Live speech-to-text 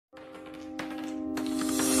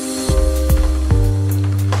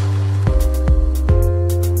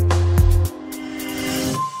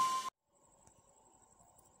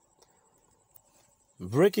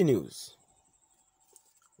Breaking news.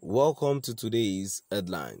 Welcome to today's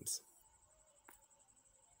headlines.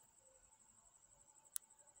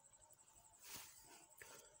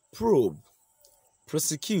 Probe.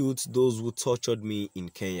 Prosecute those who tortured me in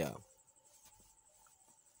Kenya.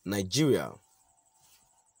 Nigeria.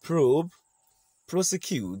 Probe.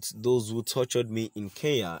 Prosecute those who tortured me in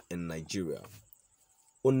Kenya and Nigeria.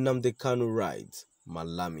 Nnamdi Kanu rides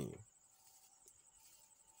Malami.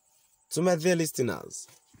 To my dear listeners,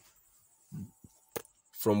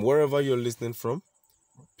 from wherever you're listening from,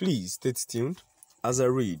 please stay tuned as I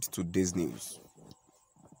read today's news.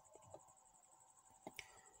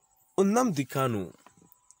 Nnamdi Kanu,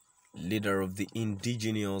 leader of the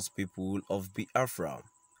indigenous people of Biafra,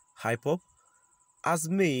 IPOB, has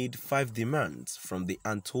made 5 demands from the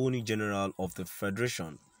Attorney General of the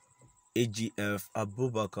Federation, AGF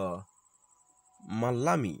Abubakar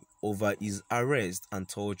Malami, over his arrest and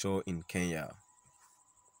torture in Kenya.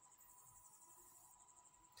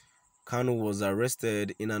 Kanu was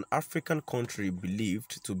arrested in an African country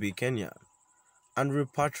believed to be Kenya and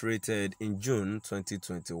repatriated in June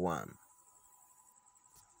 2021.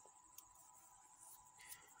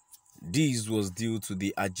 This was due to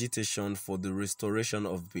the agitation for the restoration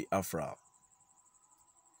of Biafra.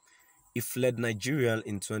 He fled Nigeria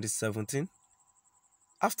in 2017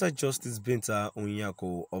 after Justice Binta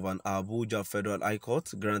Onyako of an Abuja Federal High Court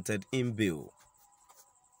granted him bail.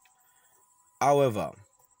 However,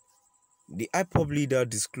 the IPOB leader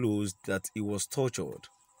disclosed that he was tortured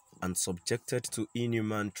and subjected to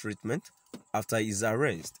inhuman treatment after his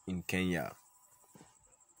arrest in Kenya.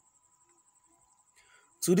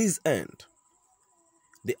 To this end,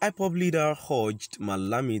 the IPOB leader urged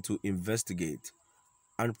Malami to investigate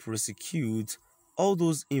and prosecute all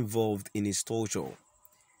those involved in his torture,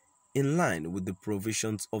 in line with the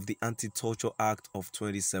provisions of the Anti-Torture Act of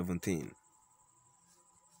 2017.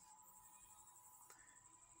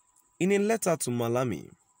 In a letter to Malami,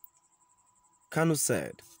 Kanu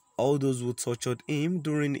said all those who tortured him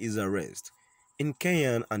during his arrest in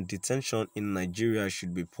Kenya and detention in Nigeria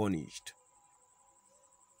should be punished.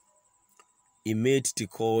 He made the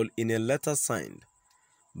call in a letter signed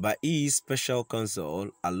by his special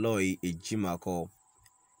counsel Aloy Ejimako,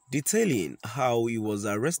 detailing how he was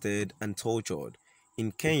arrested and tortured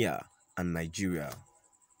in Kenya and Nigeria.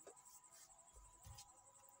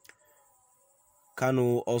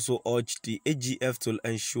 Kanu also urged the AGF to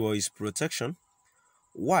ensure his protection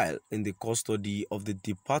while in the custody of the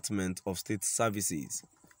Department of State Services,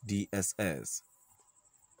 DSS.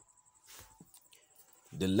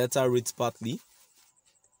 The letter reads partly,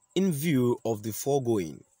 "In view of the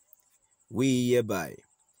foregoing, we hereby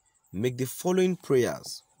make the following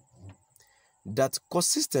prayers: that,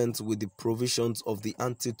 consistent with the provisions of the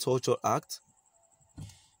Anti-Torture Act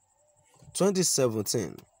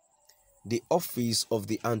 2017, the Office of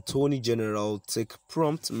the Attorney General take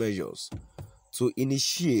prompt measures to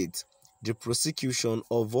initiate the prosecution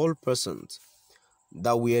of all persons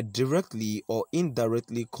that were directly or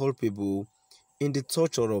indirectly culpable in the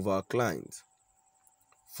torture of our client.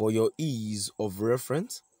 For your ease of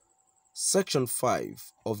reference, Section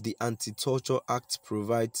 5 of the Anti-Torture Act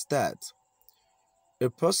provides that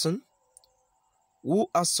a person who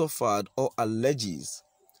has suffered or alleges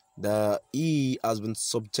that he has been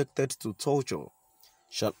subjected to torture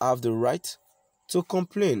shall have the right to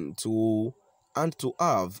complain to and to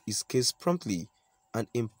have his case promptly and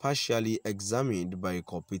impartially examined by a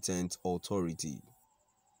competent authority.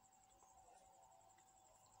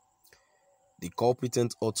 The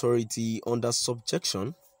competent authority under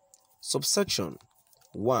subsection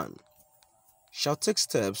 1 shall take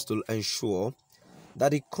steps to ensure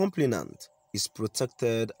that the complainant is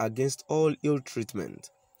protected against all ill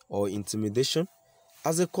treatment or intimidation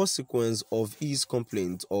as a consequence of his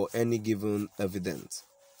complaint or any given evidence.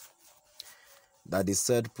 That the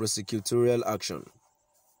said prosecutorial action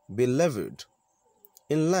be levied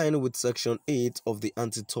in line with Section 8 of the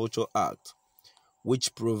Anti-Torture Act,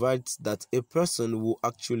 which provides that a person who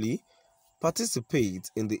actually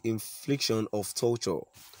participates in the infliction of torture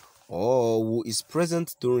or who is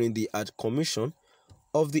present during the commission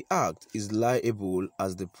of the act is liable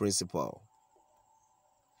as the principal.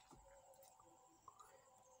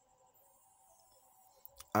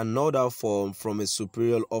 Another form from a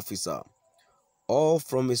superior officer or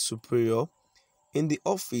from a superior in the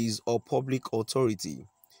office or public authority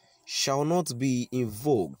shall not be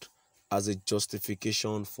invoked as a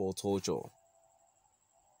justification for torture.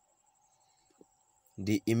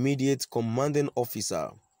 The immediate commanding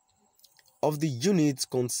officer of the unit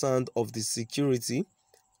concerned of the security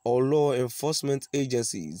or law enforcement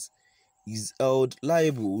agencies is held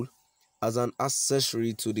liable as an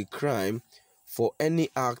accessory to the crime for any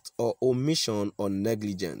act or omission or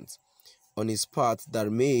negligence on his part that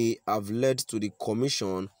may have led to the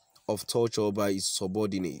commission of torture by his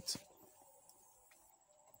subordinate.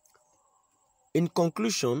 In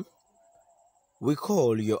conclusion, we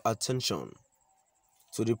call your attention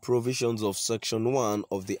to the provisions of Section 1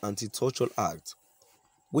 of the Anti-Torture Act,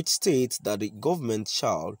 which states that the government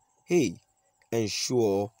shall, A,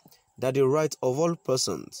 ensure that the rights of all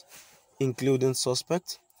persons, including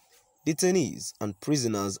suspects, detainees, and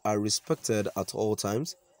prisoners, are respected at all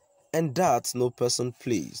times, and that no person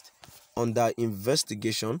placed under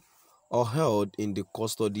investigation or held in the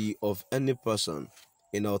custody of any person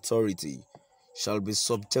in authority shall be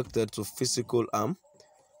subjected to physical harm,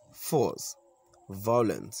 force,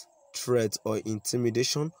 violence, threat, or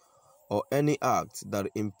intimidation, or any act that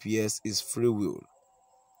impairs his free will,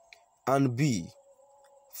 and B,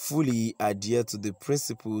 fully adhere to the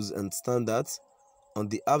principles and standards on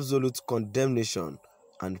the absolute condemnation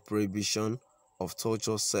and prohibition of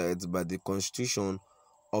torture set by the Constitution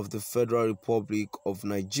of the Federal Republic of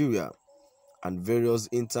Nigeria and various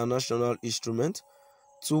international instruments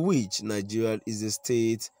to which Nigeria is a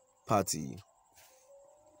state party.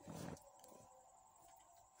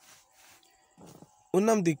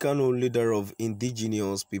 Nnamdi Kanu, leader of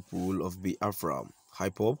indigenous people of Biafra,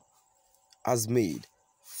 (IPOB), has made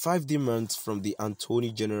 5 demands from the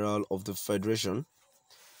Attorney General of the Federation,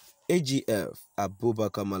 AGF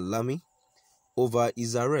Abubakar Malami, over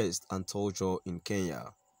his arrest and torture in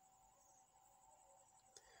Kenya.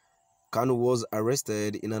 Kanu was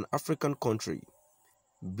arrested in an African country,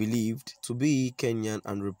 believed to be Kenyan,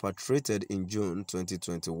 and repatriated in June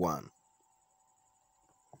 2021.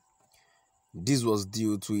 This was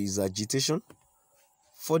due to his agitation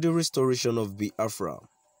for the restoration of Biafra.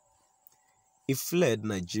 He fled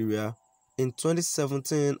Nigeria in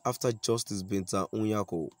 2017 after Justice Binta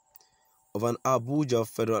Onyako of an Abuja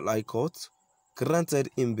Federal High Court granted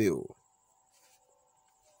him bail.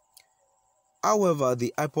 However,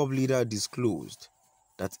 the IPOB leader disclosed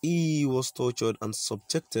that he was tortured and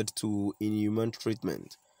subjected to inhuman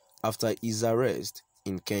treatment after his arrest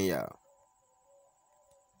in Kenya.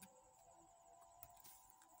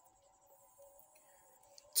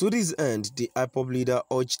 To this end, the IPOB leader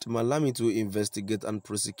urged Malami to investigate and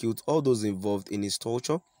prosecute all those involved in his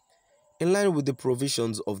torture, in line with the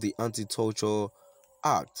provisions of the Anti-Torture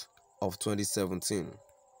Act of 2017.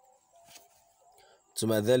 To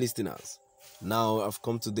my dear listeners, now I've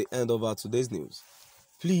come to the end of our today's news.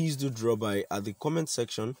 Please do drop by at the comment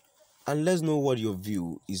section and let's know what your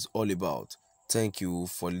view is all about. Thank you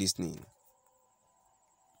for listening.